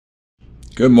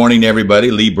Good morning, everybody.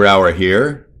 Lee Brower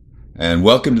here, and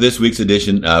welcome to this week's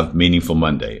edition of Meaningful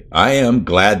Monday. I am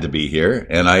glad to be here,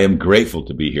 and I am grateful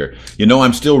to be here. You know,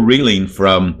 I'm still reeling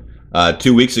from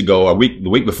 2 weeks ago, the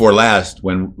week before last,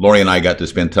 when Lori and I got to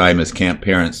spend time as camp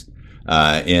parents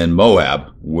in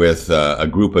Moab with a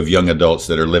group of young adults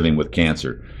that are living with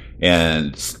cancer.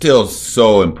 And still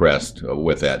so impressed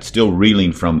with that, still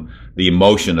reeling from the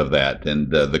emotion of that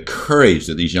and the courage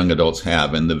that these young adults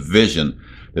have and the vision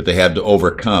that they have to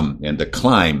overcome and to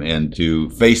climb and to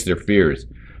face their fears.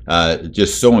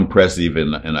 Just so impressive,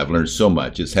 and I've learned so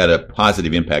much. It's had a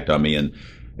positive impact on me, and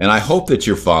I hope that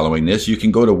you're following this. You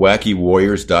can go to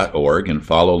wackywarriors.org and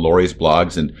follow Lori's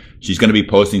blogs, and she's going to be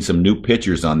posting some new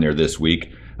pictures on there this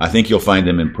week. I think you'll find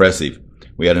them impressive.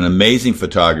 We had an amazing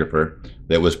photographer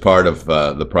that was part of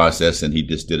the process, and he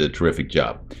just did a terrific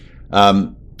job.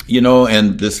 And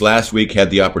this last week had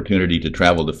the opportunity to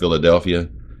travel to Philadelphia.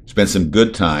 Spent some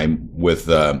good time with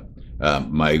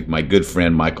my good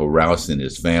friend Michael Rouse and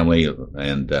his family,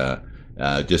 and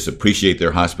just appreciate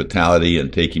their hospitality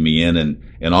and taking me in,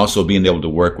 and also being able to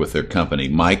work with their company.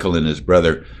 Michael and his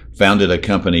brother founded a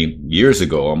company years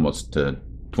ago, almost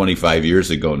 25 years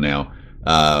ago now,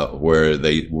 where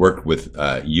they worked with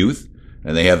youth,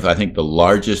 and they have, I think, the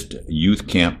largest youth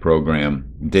camp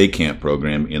program, day camp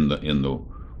program in the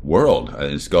world.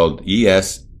 It's called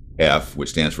ESF, which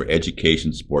stands for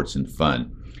Education, Sports, and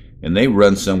Fun. And they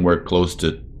run somewhere close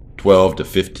to 12 to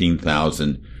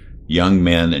 15,000 young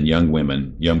men and young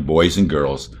women, young boys and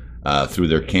girls, through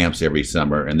their camps every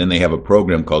summer. And then they have a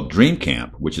program called Dream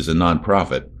Camp, which is a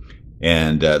nonprofit.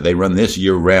 And they run this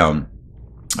year-round,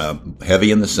 heavy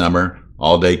in the summer,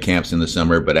 all-day camps in the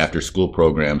summer, but after-school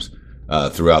programs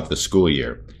throughout the school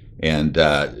year. And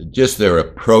just their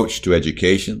approach to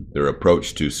education, their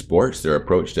approach to sports, their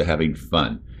approach to having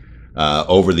fun.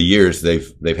 Over the years,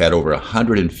 they've had over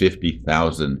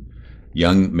 150,000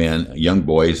 young men, young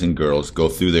boys and girls go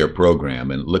through their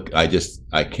program. And look, I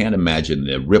can't imagine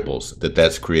the ripples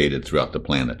that's created throughout the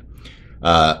planet.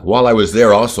 While I was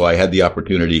there also, I had the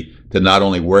opportunity to not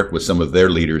only work with some of their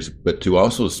leaders, but to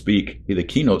also be the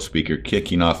keynote speaker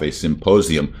kicking off a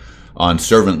symposium on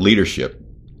servant leadership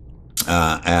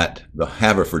at the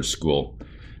Haverford School.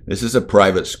 This is a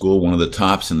private school, one of the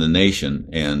tops in the nation,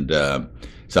 and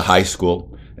it's a high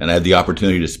school, and I had the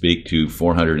opportunity to speak to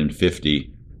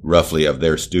 450 roughly of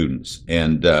their students.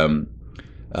 And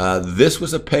this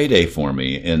was a payday for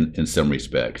me in some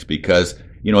respects, because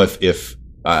if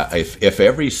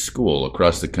every school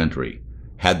across the country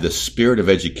had the spirit of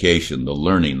education, the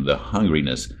learning, the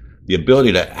hungriness, the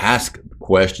ability to ask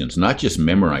questions, not just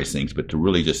memorize things, but to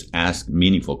really just ask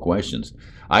meaningful questions,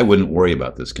 I wouldn't worry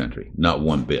about this country, not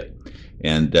one bit.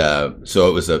 And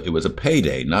so it was a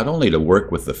payday, not only to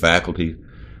work with the faculty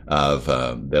of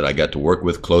that I got to work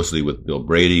with closely with Bill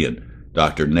Brady and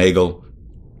Dr. Nagel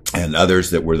and others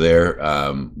that were there.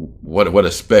 What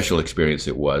a special experience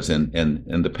it was, and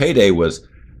the payday was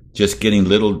just getting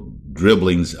little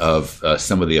dribblings of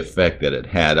some of the effect that it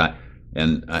had.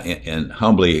 And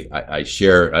humbly, I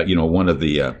share, one of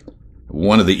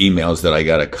the emails that I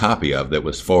got a copy of that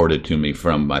was forwarded to me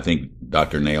from, I think,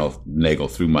 Dr. Nagel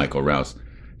through Michael Rouse,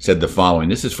 said the following.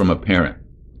 This is from a parent.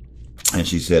 And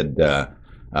she said,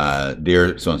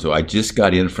 Dear so-and-so, I just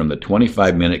got in from the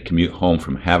 25-minute commute home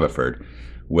from Haverford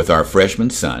with our freshman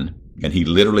son, and he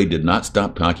literally did not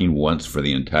stop talking once for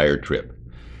the entire trip.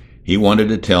 He wanted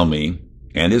to tell me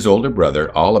and his older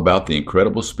brother all about the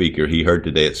incredible speaker he heard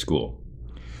today at school.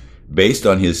 Based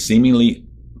on his seemingly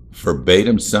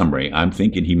verbatim summary, I'm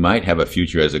thinking he might have a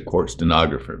future as a court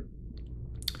stenographer.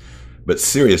 But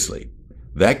seriously,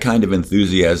 that kind of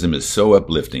enthusiasm is so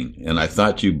uplifting, and I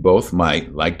thought you both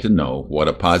might like to know what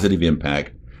a positive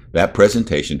impact that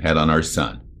presentation had on our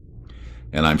son,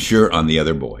 and I'm sure on the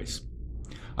other boys.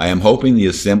 I am hoping the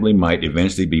assembly might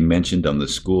eventually be mentioned on the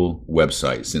school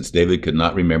website, since David could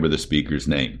not remember the speaker's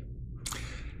name.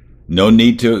 No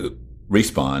need to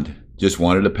respond. Just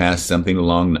wanted to pass something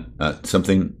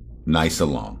nice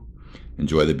along.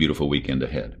 Enjoy the beautiful weekend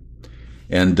ahead.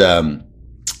 And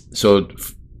so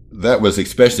that was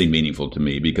especially meaningful to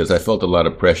me, because I felt a lot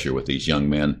of pressure with these young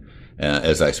men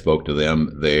as I spoke to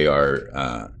them. They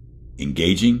are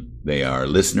engaging. They are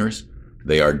listeners.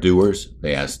 They are doers.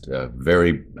 They asked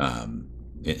very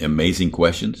amazing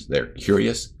questions. They're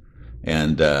curious.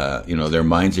 And, their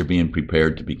minds are being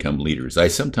prepared to become leaders. I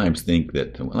sometimes think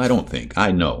that,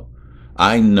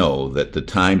 I know that the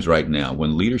times right now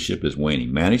when leadership is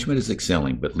waning, management is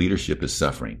excelling, but leadership is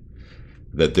suffering.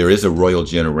 That there is a royal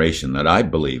generation that I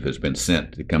believe has been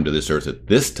sent to come to this earth at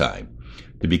this time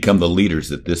to become the leaders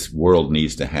that this world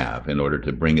needs to have in order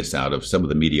to bring us out of some of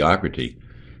the mediocrity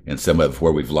and some of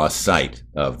where we've lost sight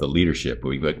of the leadership.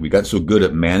 We got so good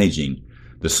at managing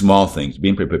the small things,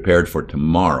 being prepared for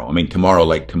tomorrow. I mean, tomorrow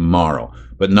like tomorrow,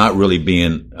 but not really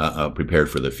being prepared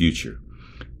for the future.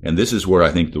 And this is where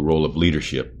I think the role of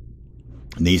leadership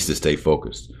needs to stay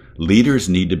focused. Leaders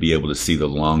need to be able to see the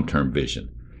long-term vision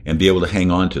and be able to hang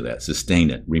on to that, sustain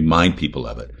it, remind people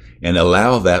of it, and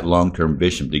allow that long-term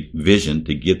vision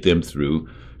to get them through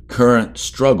current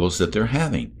struggles that they're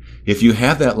having. If you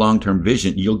have that long-term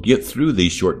vision, you'll get through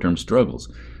these short-term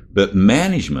struggles. But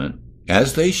management,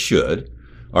 as they should,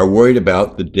 are worried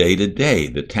about the day-to-day,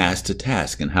 the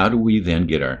task-to-task, and how do we then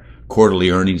get our quarterly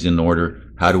earnings in order?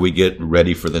 How do we get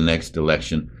ready for the next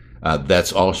election?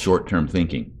 That's all short-term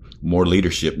thinking. More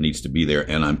leadership needs to be there,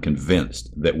 and I'm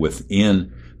convinced that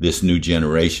within this new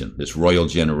generation, this royal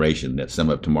generation, that some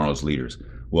of tomorrow's leaders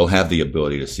will have the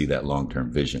ability to see that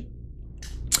long-term vision.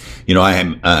 You know, I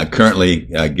am currently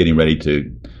getting ready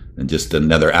to, in just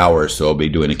another hour or so, I'll be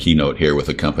doing a keynote here with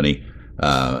a company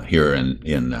here in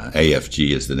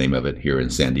AFG is the name of it, here in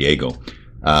San Diego.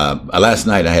 Last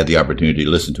night I had the opportunity to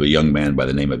listen to a young man by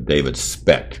the name of David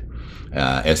Specht,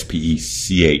 S-P-E-C-H-T,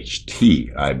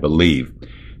 I believe.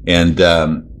 And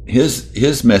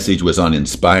his message was on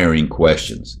inspiring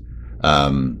questions,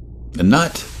 and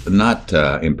not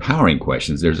empowering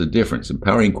questions. There's a difference.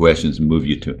 Empowering questions move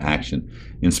you to action.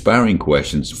 Inspiring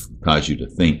questions cause you to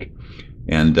think.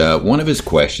 And one of his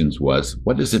questions was,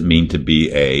 what does it mean to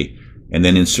be a, and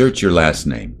then insert your last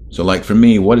name. So like for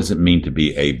me, what does it mean to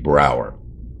be a Brower?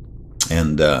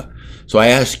 And so I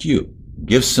ask you,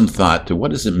 give some thought to what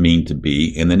does it mean to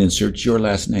be, and then insert your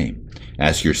last name.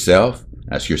 Ask yourself,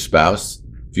 ask your spouse,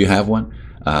 if you have one,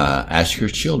 ask your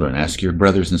children, ask your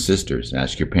brothers and sisters,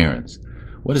 ask your parents.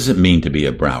 What does it mean to be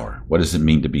a Brower? What does it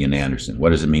mean to be an Anderson? What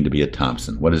does it mean to be a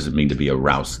Thompson? What does it mean to be a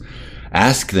Rouse?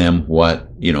 Ask them what,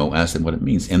 ask them what it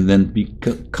means, and then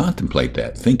contemplate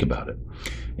that, think about it,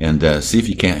 and see if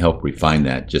you can't help refine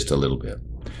that just a little bit.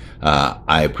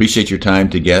 I appreciate your time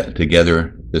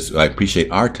together. I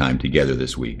appreciate our time together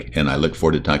this week, and I look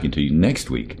forward to talking to you next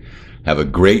week. Have a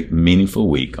great, meaningful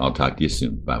week. I'll talk to you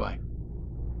soon. Bye-bye.